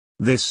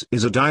This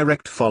is a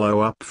direct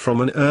follow-up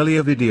from an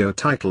earlier video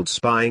titled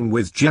Spying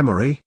with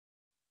Gemory.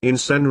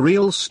 Insane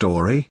real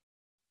story.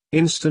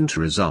 Instant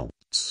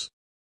results.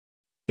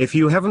 If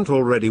you haven't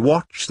already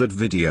watched that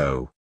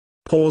video,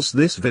 pause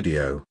this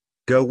video,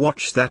 go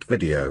watch that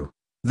video,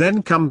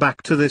 then come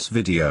back to this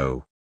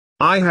video.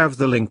 I have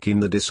the link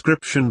in the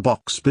description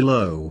box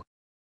below.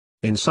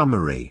 In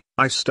summary,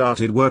 I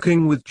started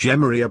working with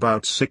Gemory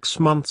about 6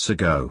 months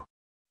ago.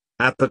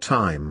 At the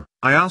time,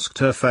 I asked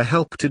her for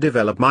help to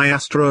develop my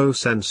astro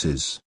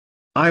senses.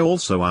 I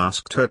also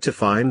asked her to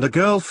find a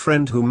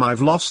girlfriend whom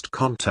I've lost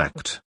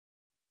contact.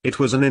 It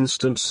was an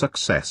instant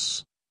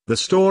success, the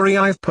story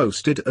I've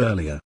posted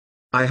earlier.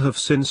 I have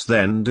since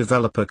then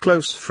developed a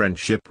close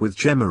friendship with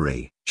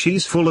Gemory.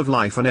 She's full of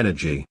life and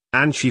energy,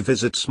 and she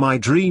visits my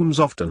dreams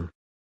often.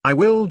 I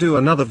will do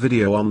another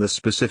video on the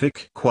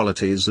specific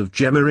qualities of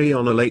Gemory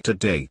on a later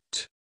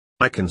date.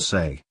 I can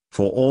say,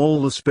 for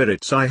all the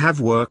spirits I have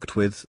worked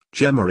with,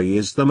 Gemory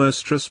is the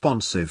most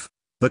responsive,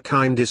 the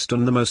kindest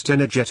and the most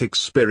energetic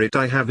spirit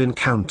I have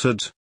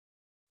encountered.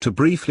 To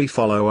briefly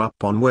follow up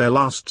on where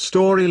last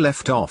story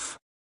left off.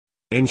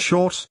 In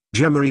short,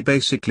 Gemory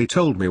basically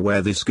told me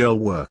where this girl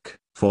work.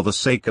 For the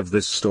sake of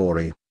this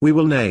story, we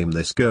will name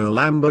this girl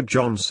Amber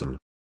Johnson.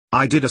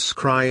 I did a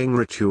scrying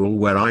ritual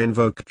where I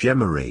invoked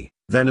Gemory,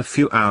 then a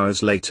few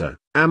hours later,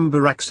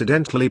 Amber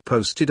accidentally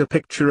posted a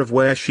picture of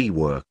where she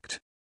worked.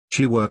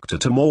 She worked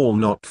at a mall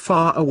not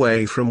far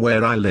away from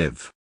where I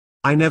live.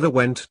 I never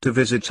went to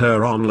visit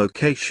her on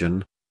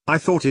location. I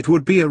thought it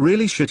would be a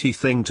really shitty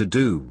thing to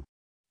do.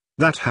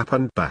 That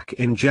happened back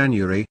in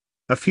January.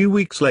 A few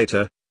weeks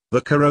later,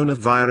 the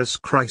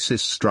coronavirus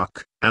crisis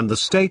struck, and the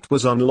state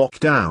was on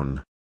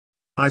lockdown.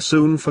 I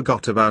soon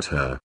forgot about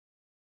her.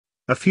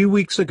 A few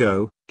weeks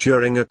ago,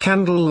 during a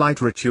candlelight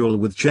ritual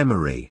with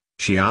Gemory,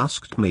 she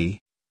asked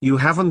me, "You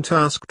haven't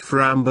asked for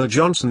Amber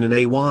Johnson in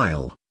a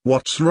while,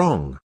 what's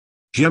wrong?"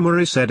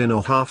 Gemory said in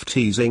a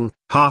half-teasing,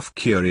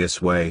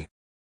 half-curious way.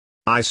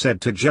 I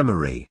said to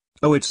Gemory,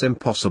 "Oh, it's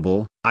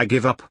impossible, I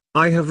give up,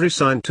 I have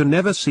resigned to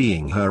never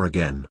seeing her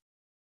again."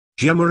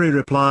 Gemory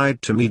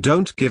replied to me,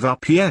 "Don't give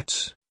up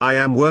yet, I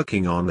am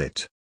working on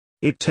it.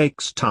 It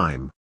takes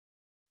time."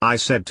 I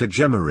said to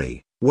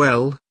Gemory,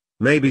 "Well,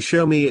 maybe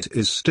show me it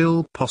is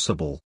still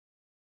possible."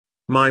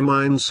 My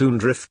mind soon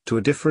drifted to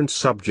a different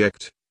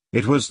subject.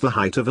 It was the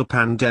height of a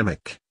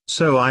pandemic,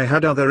 so I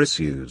had other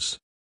issues.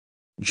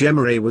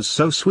 Gemory was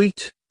so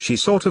sweet, she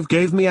sort of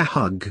gave me a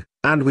hug,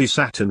 and we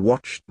sat and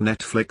watched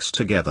Netflix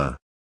together.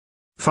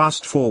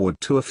 Fast forward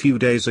to a few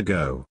days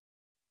ago.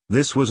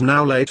 This was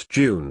now late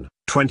June,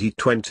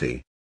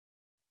 2020.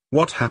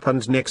 What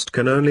happened next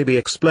can only be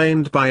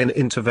explained by an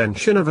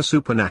intervention of a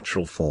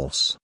supernatural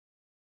force.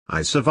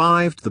 I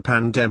survived the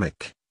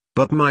pandemic,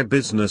 but my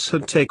business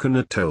had taken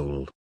a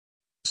toll.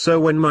 So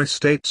when my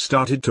state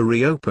started to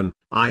reopen,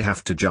 I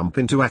have to jump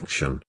into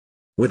action.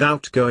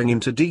 Without going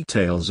into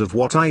details of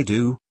what I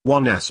do,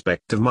 one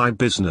aspect of my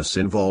business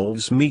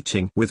involves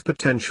meeting with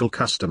potential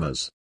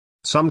customers.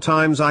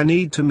 Sometimes I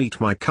need to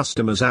meet my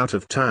customers out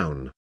of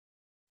town.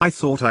 I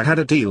thought I had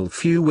a deal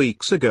few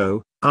weeks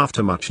ago.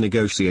 After much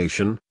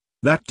negotiation,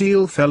 that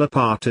deal fell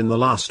apart in the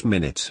last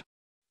minute.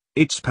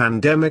 It's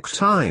pandemic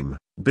time,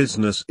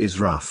 business is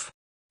rough.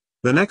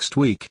 The next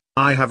week,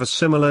 I have a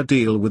similar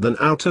deal with an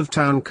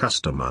out-of-town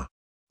customer.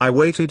 I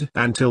waited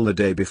until the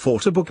day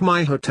before to book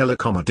my hotel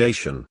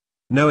accommodation,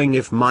 knowing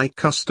if my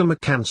customer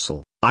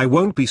cancel, I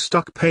won't be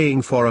stuck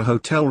paying for a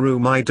hotel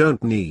room I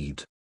don't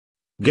need.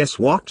 Guess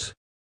what?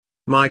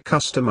 My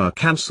customer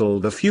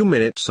cancelled a few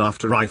minutes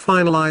after I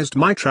finalized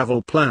my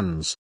travel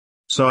plans.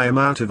 So I am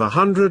out of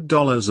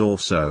 $100 or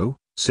so.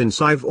 Since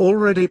I've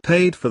already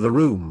paid for the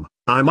room,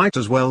 I might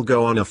as well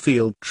go on a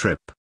field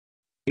trip.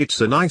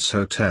 It's a nice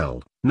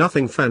hotel,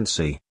 nothing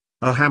fancy,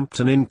 a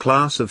Hampton Inn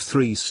class of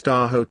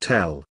 3-star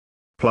hotel.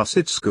 Plus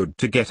it's good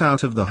to get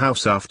out of the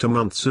house after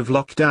months of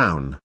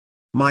lockdown.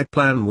 My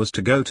plan was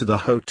to go to the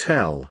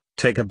hotel,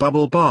 take a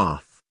bubble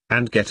bath,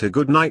 and get a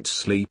good night's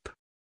sleep.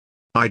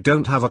 I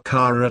don't have a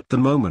car at the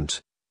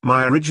moment.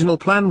 My original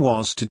plan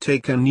was to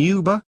take an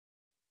Uber.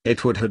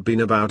 It would have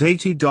been about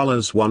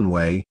 $80 one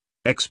way,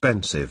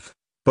 expensive,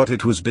 but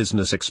it was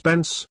business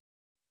expense.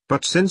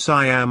 But since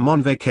I am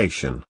on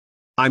vacation,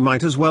 I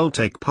might as well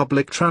take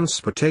public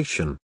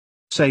transportation.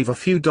 Save a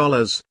few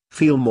dollars,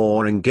 feel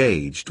more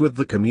engaged with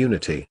the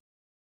community.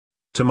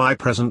 To my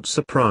present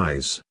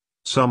surprise,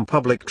 some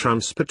public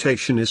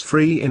transportation is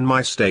free in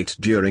my state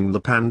during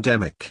the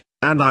pandemic,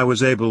 and I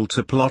was able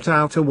to plot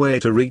out a way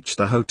to reach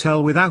the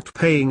hotel without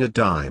paying a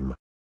dime.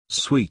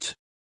 Sweet.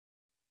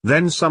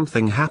 Then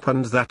something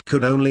happened that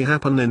could only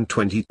happen in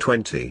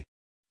 2020.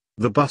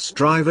 The bus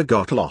driver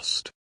got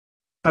lost.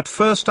 At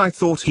first I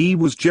thought he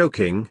was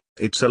joking.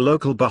 It's a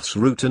local bus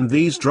route and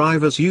these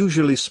drivers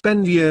usually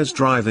spend years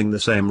driving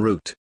the same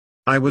route.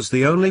 I was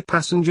the only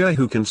passenger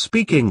who can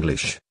speak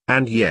English,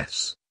 and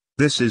yes,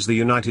 this is the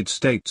United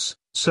States,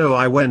 so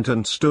I went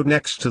and stood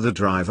next to the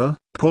driver,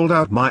 pulled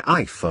out my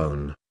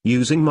iPhone,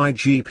 using my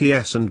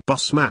GPS and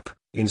bus map,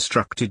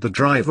 instructed the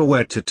driver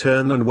where to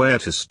turn and where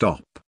to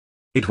stop.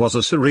 It was a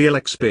surreal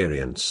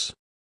experience.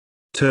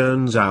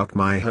 Turns out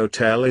my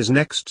hotel is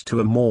next to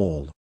a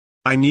mall.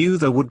 I knew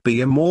there would be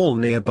a mall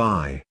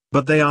nearby,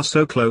 but they are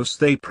so close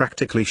they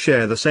practically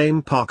share the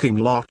same parking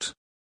lot.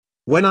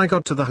 When I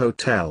got to the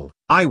hotel,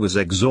 I was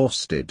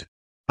exhausted.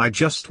 I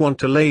just want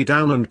to lay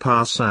down and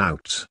pass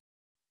out.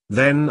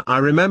 Then I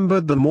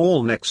remembered the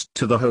mall next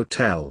to the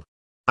hotel.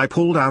 I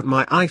pulled out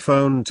my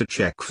iPhone to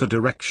check for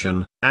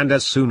direction, and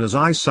as soon as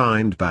I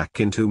signed back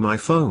into my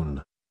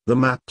phone, the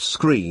map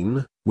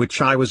screen,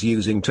 which I was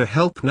using to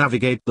help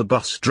navigate the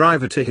bus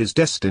driver to his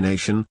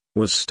destination,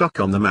 was stuck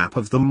on the map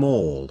of the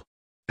mall.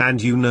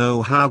 And you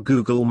know how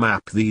Google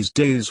Map these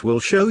days will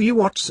show you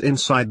what's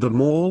inside the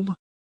mall?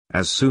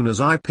 As soon as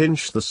I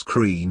pinch the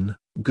screen,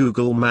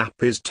 Google Map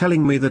is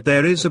telling me that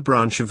there is a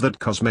branch of that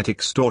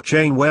cosmetic store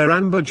chain where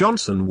Amber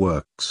Johnson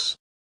works.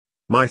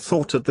 My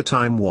thought at the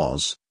time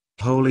was,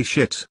 holy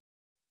shit.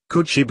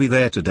 Could she be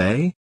there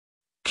today?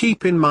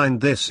 Keep in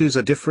mind this is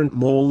a different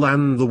mall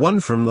than the one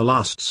from the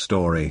last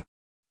story.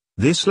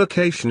 This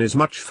location is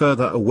much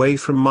further away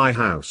from my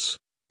house,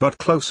 but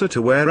closer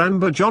to where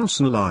Amber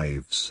Johnson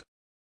lives.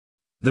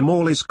 The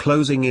mall is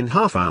closing in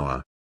half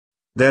hour.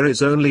 There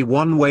is only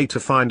one way to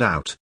find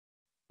out.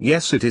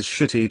 Yes, it is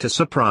shitty to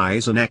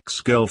surprise an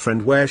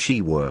ex-girlfriend where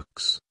she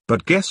works,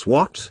 but guess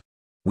what?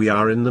 We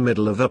are in the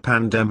middle of a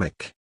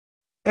pandemic.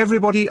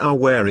 Everybody are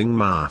wearing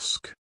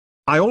mask.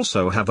 I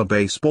also have a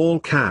baseball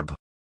cap.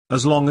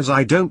 As long as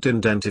I don't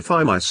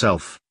identify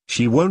myself,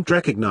 she won't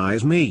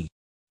recognize me.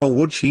 Or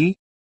would she?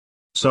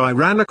 So I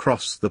ran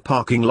across the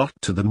parking lot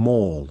to the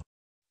mall.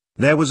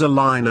 There was a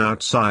line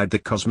outside the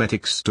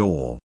cosmetic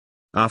store.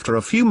 After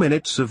a few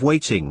minutes of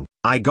waiting,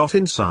 I got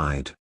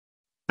inside.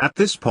 At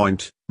this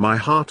point, my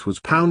heart was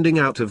pounding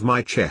out of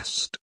my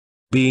chest.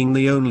 Being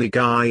the only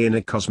guy in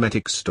a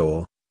cosmetic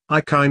store,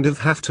 I kind of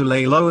have to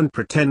lay low and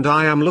pretend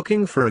I am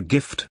looking for a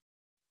gift.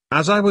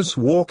 As I was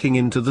walking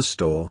into the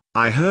store,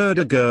 I heard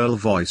a girl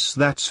voice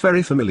that's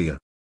very familiar.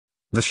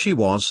 She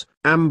was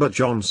Amber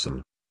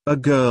Johnson, a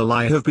girl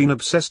I have been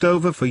obsessed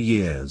over for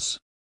years.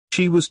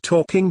 She was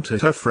talking to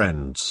her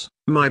friends,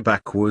 my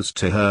back was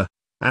to her,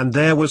 and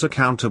there was a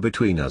counter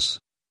between us,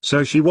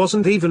 so she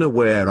wasn't even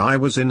aware I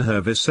was in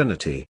her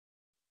vicinity.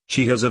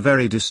 She has a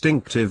very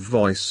distinctive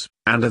voice,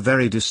 and a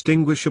very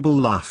distinguishable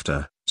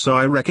laughter, so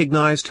I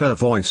recognized her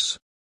voice.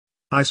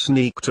 I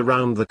sneaked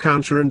around the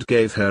counter and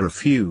gave her a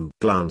few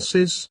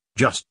glances,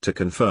 just to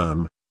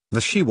confirm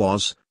that she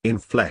was, in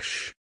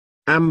flesh,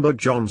 Amber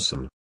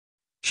Johnson.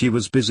 She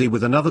was busy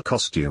with another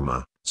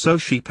costumer, so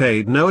she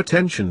paid no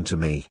attention to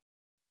me.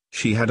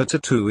 She had a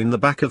tattoo in the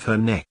back of her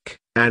neck,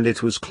 and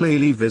it was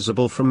clearly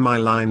visible from my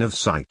line of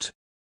sight.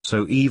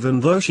 So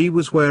even though she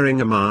was wearing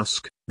a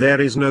mask,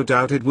 there is no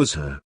doubt it was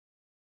her.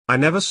 I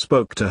never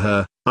spoke to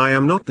her. I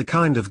am not the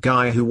kind of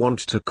guy who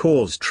wants to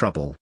cause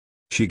trouble.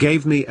 She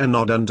gave me a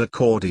nod and a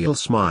cordial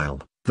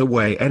smile, the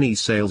way any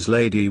sales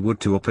lady would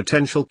to a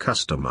potential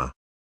customer.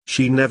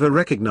 She never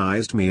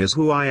recognized me as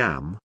who I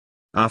am.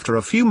 After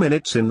a few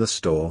minutes in the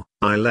store,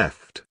 I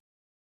left.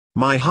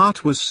 My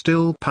heart was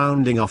still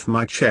pounding off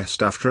my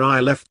chest after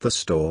I left the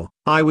store.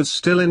 I was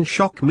still in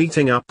shock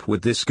meeting up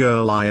with this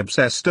girl I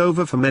obsessed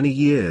over for many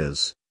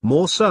years.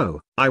 More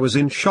so, I was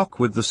in shock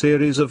with the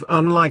series of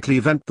unlikely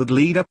events that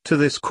lead up to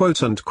this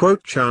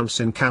quote-unquote chance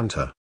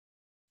encounter.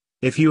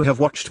 If you have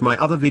watched my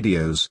other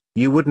videos,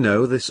 you would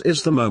know this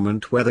is the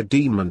moment where the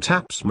demon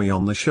taps me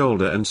on the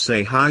shoulder and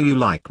say, "How you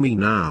like me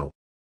now?"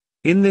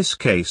 In this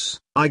case,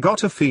 I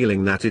got a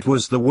feeling that it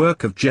was the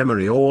work of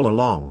Gemory all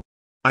along.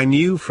 I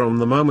knew from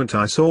the moment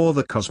I saw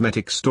the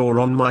cosmetic store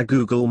on my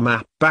Google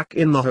Map back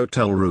in the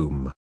hotel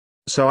room.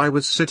 So I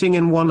was sitting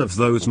in one of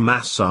those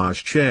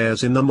massage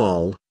chairs in the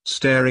mall,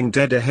 staring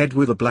dead ahead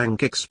with a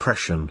blank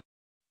expression.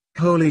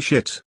 Holy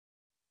shit.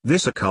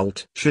 This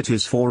occult shit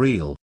is for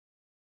real.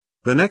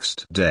 The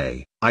next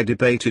day, I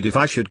debated if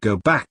I should go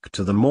back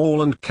to the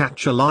mall and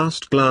catch a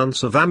last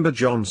glance of Amber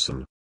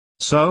Johnson.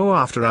 So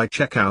after I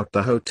check out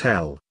the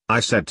hotel, I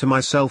said to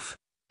myself,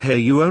 hey,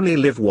 you only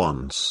live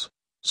once.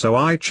 So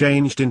I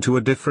changed into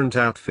a different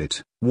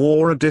outfit,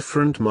 wore a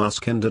different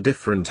mask and a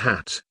different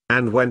hat,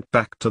 and went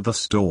back to the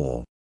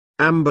store.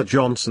 Amber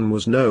Johnson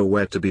was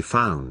nowhere to be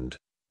found.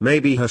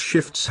 Maybe her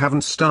shifts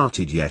haven't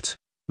started yet.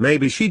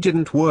 Maybe she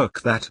didn't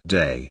work that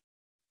day.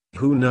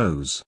 Who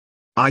knows?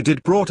 I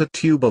did brought a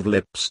tube of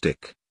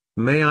lipstick.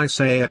 May I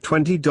say a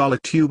 $20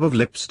 tube of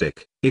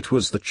lipstick. It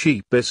was the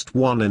cheapest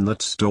one in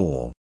that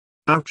store.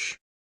 Ouch.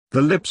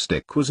 The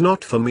lipstick was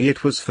not for me,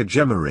 it was for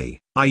Gemory.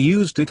 I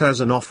used it as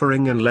an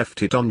offering and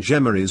left it on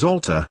Gemory's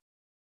altar.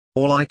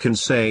 All I can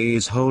say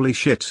is holy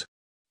shit.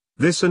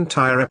 This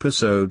entire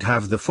episode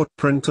have the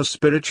footprint of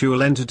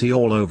spiritual entity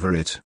all over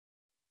it.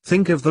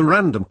 Think of the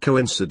random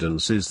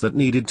coincidences that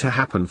needed to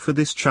happen for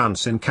this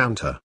chance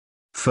encounter.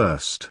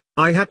 First,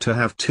 I had to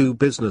have 2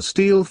 business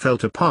deals fell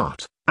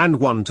apart, and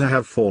one to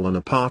have fallen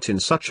apart in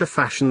such a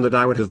fashion that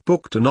I would have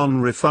booked a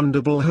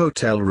non-refundable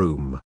hotel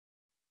room.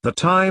 The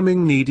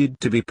timing needed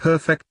to be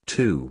perfect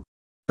too.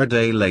 A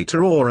day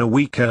later or a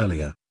week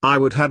earlier, I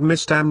would have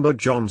missed Amber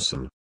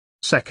Johnson.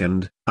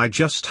 Second, I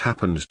just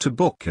happened to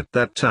book at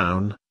that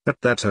town,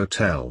 at that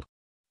hotel.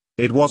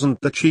 It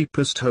wasn't the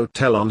cheapest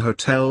hotel on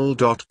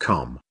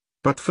hotel.com,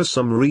 but for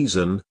some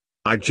reason,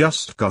 I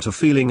just got a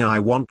feeling I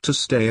want to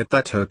stay at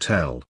that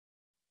hotel.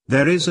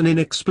 There is an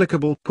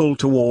inexplicable pull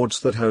towards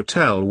that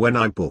hotel when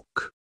I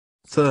book.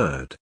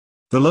 Third,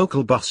 the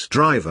local bus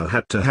driver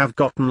had to have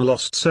gotten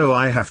lost, so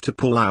I have to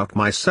pull out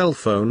my cell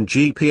phone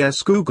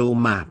GPS Google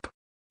Map.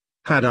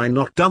 Had I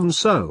not done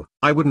so,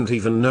 I wouldn't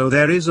even know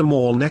there is a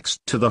mall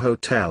next to the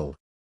hotel.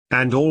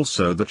 And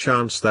also the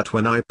chance that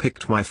when I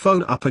picked my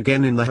phone up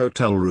again in the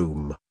hotel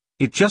room,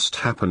 it just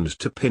happened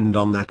to pinned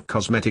on that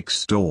cosmetic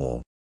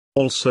store.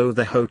 Also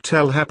the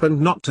hotel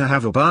happened not to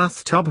have a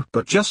bathtub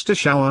but just a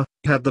shower.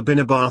 Had there been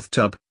a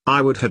bathtub,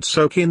 I would have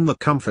soaked in the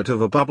comfort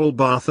of a bubble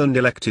bath and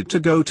elected to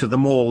go to the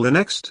mall the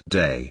next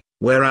day,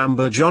 where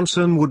Amber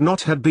Johnson would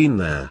not have been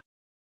there.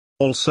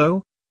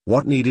 Also,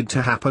 what needed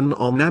to happen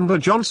on Amber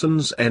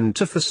Johnson's end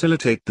to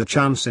facilitate the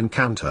chance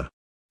encounter?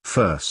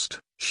 First,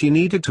 she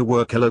needed to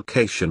work a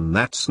location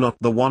that's not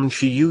the one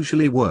she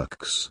usually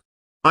works.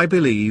 I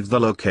believe the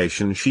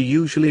location she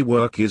usually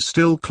works is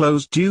still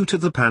closed due to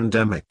the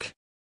pandemic.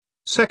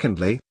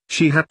 Secondly,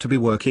 she had to be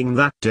working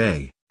that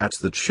day, at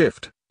that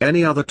shift.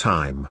 Any other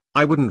time,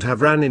 I wouldn't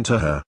have ran into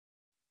her.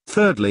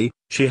 Thirdly,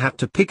 she had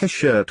to pick a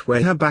shirt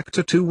where her back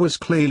tattoo was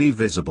clearly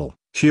visible.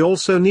 She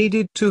also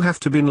needed to have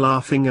to been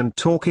laughing and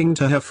talking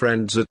to her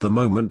friends at the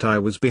moment I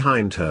was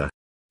behind her.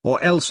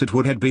 Or else it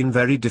would have been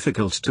very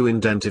difficult to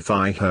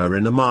identify her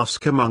in a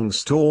mask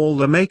amongst all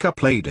the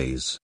makeup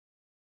ladies.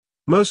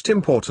 Most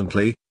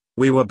importantly,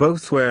 we were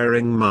both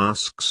wearing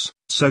masks,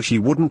 so she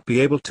wouldn't be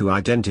able to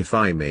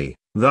identify me,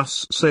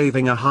 thus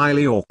saving a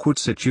highly awkward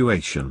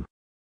situation.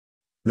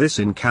 This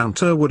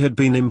encounter would have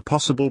been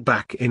impossible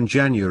back in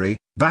January,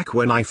 back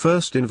when I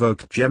first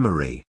invoked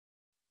Gemory.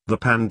 The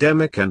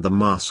pandemic and the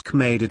mask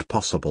made it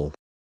possible.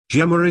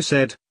 Gemory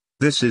said,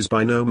 "This is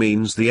by no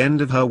means the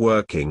end of her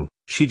working,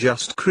 she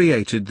just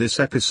created this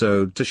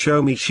episode to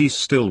show me she's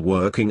still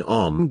working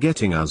on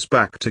getting us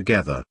back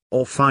together,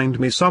 or find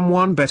me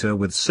someone better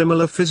with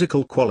similar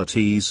physical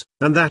qualities,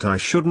 and that I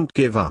shouldn't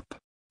give up."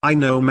 I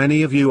know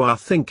many of you are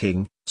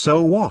thinking,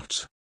 so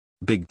what?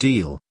 Big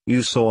deal,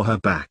 you saw her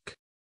back.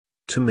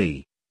 To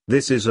me,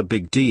 this is a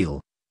big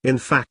deal. In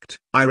fact,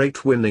 I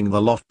rate winning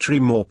the lottery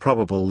more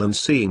probable than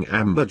seeing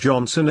Amber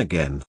Johnson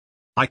again.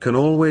 I can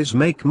always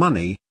make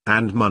money,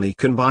 and money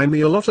can buy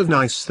me a lot of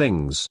nice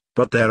things,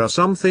 but there are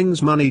some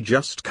things money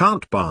just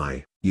can't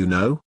buy, you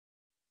know?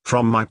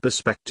 From my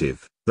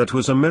perspective, that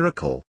was a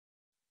miracle.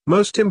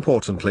 Most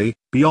importantly,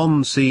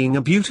 beyond seeing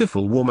a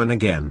beautiful woman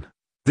again,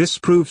 this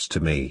proves to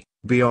me,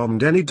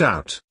 beyond any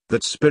doubt,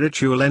 that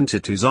spiritual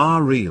entities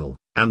are real,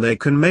 and they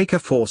can make a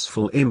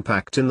forceful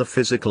impact in the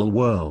physical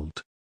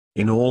world.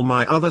 In all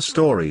my other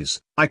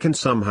stories, I can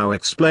somehow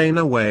explain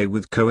away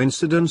with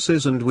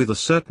coincidences and with a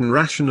certain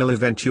rational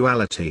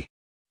eventuality.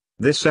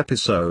 This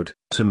episode,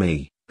 to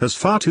me, has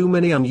far too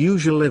many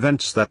unusual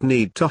events that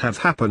need to have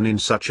happened in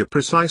such a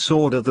precise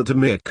order that a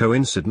mere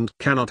coincidence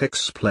cannot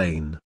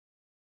explain.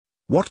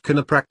 What can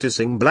a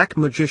practicing black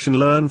magician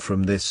learn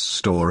from this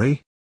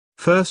story?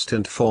 First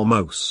and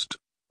foremost,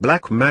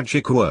 black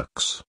magic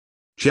works.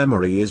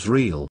 Gemory is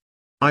real.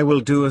 I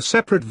will do a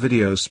separate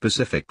video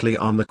specifically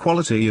on the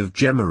quality of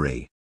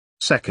Gemory.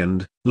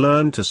 Second,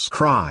 learn to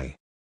scry.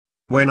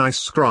 When I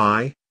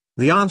scry,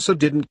 the answer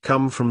didn't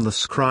come from the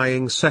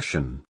scrying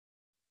session.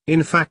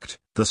 In fact,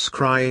 the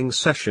scrying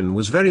session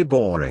was very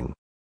boring.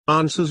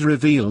 Answers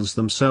reveals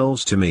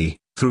themselves to me,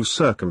 through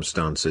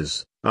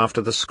circumstances, after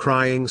the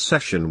scrying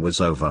session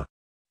was over.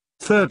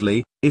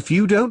 Thirdly, if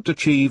you don't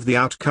achieve the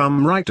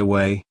outcome right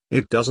away,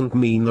 it doesn't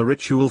mean the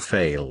ritual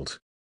failed.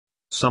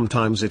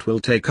 Sometimes it will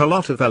take a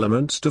lot of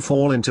elements to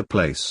fall into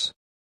place.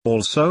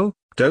 Also,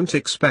 don't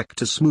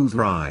expect a smooth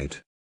ride.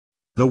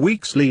 The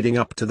weeks leading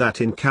up to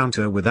that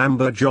encounter with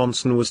Amber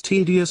Johnson was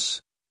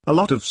tedious, a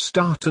lot of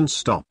start and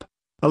stop,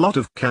 a lot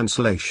of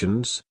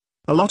cancellations,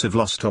 a lot of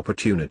lost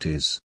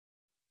opportunities.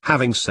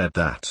 Having said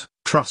that,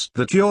 trust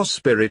that your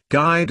spirit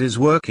guide is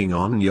working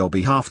on your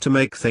behalf to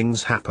make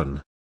things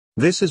happen.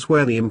 This is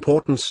where the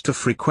importance to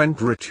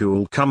frequent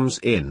ritual comes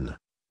in.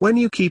 When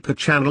you keep a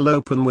channel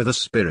open with a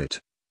spirit,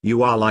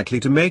 you are likely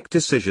to make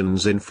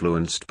decisions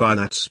influenced by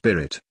that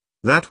spirit,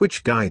 that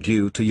which guide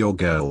you to your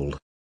goal.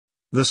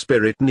 The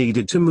spirit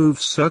needed to move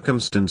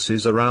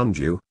circumstances around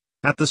you.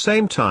 At the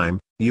same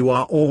time, you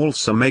are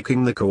also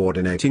making the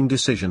coordinating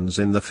decisions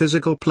in the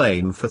physical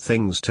plane for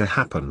things to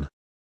happen.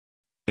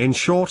 In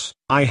short,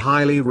 I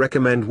highly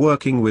recommend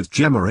working with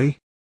Gemory.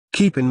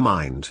 Keep in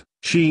mind,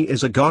 she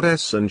is a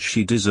goddess and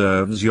she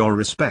deserves your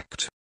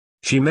respect.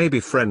 She may be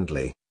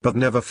friendly, but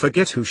never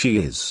forget who she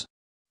is.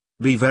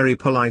 Be very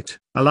polite,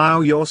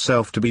 allow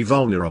yourself to be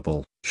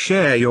vulnerable,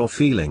 share your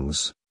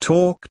feelings,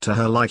 talk to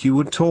her like you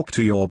would talk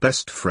to your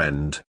best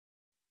friend.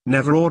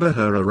 Never order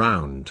her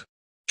around.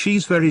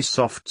 She's very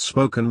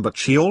soft-spoken, but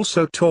she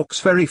also talks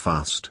very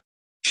fast.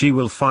 She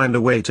will find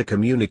a way to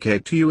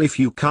communicate to you if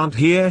you can't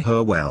hear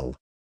her well.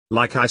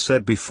 Like I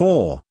said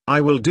before,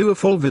 I will do a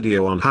full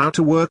video on how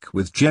to work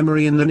with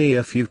Gemory in the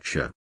near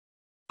future.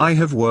 I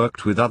have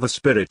worked with other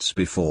spirits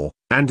before,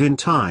 and in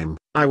time,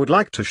 I would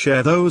like to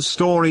share those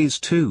stories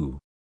too.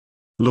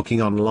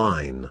 Looking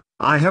online,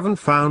 I haven't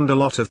found a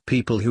lot of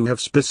people who have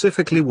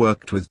specifically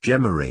worked with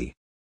Gemory.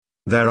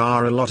 There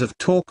are a lot of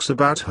talks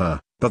about her,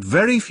 but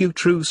very few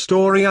true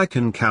story I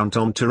can count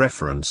on to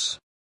reference.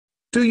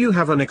 Do you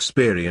have an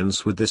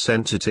experience with this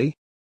entity?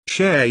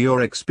 Share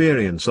your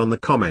experience on the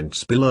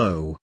comments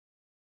below.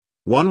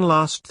 One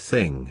last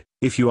thing,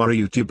 if you are a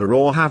YouTuber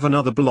or have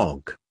another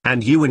blog,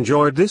 and you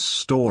enjoyed this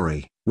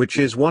story, which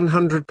is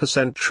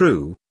 100%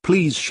 true,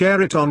 please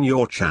share it on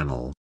your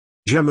channel.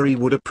 Gemory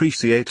would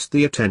appreciate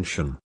the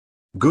attention.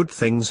 Good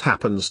things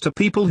happens to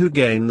people who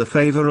gain the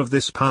favor of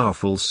this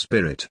powerful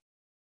spirit.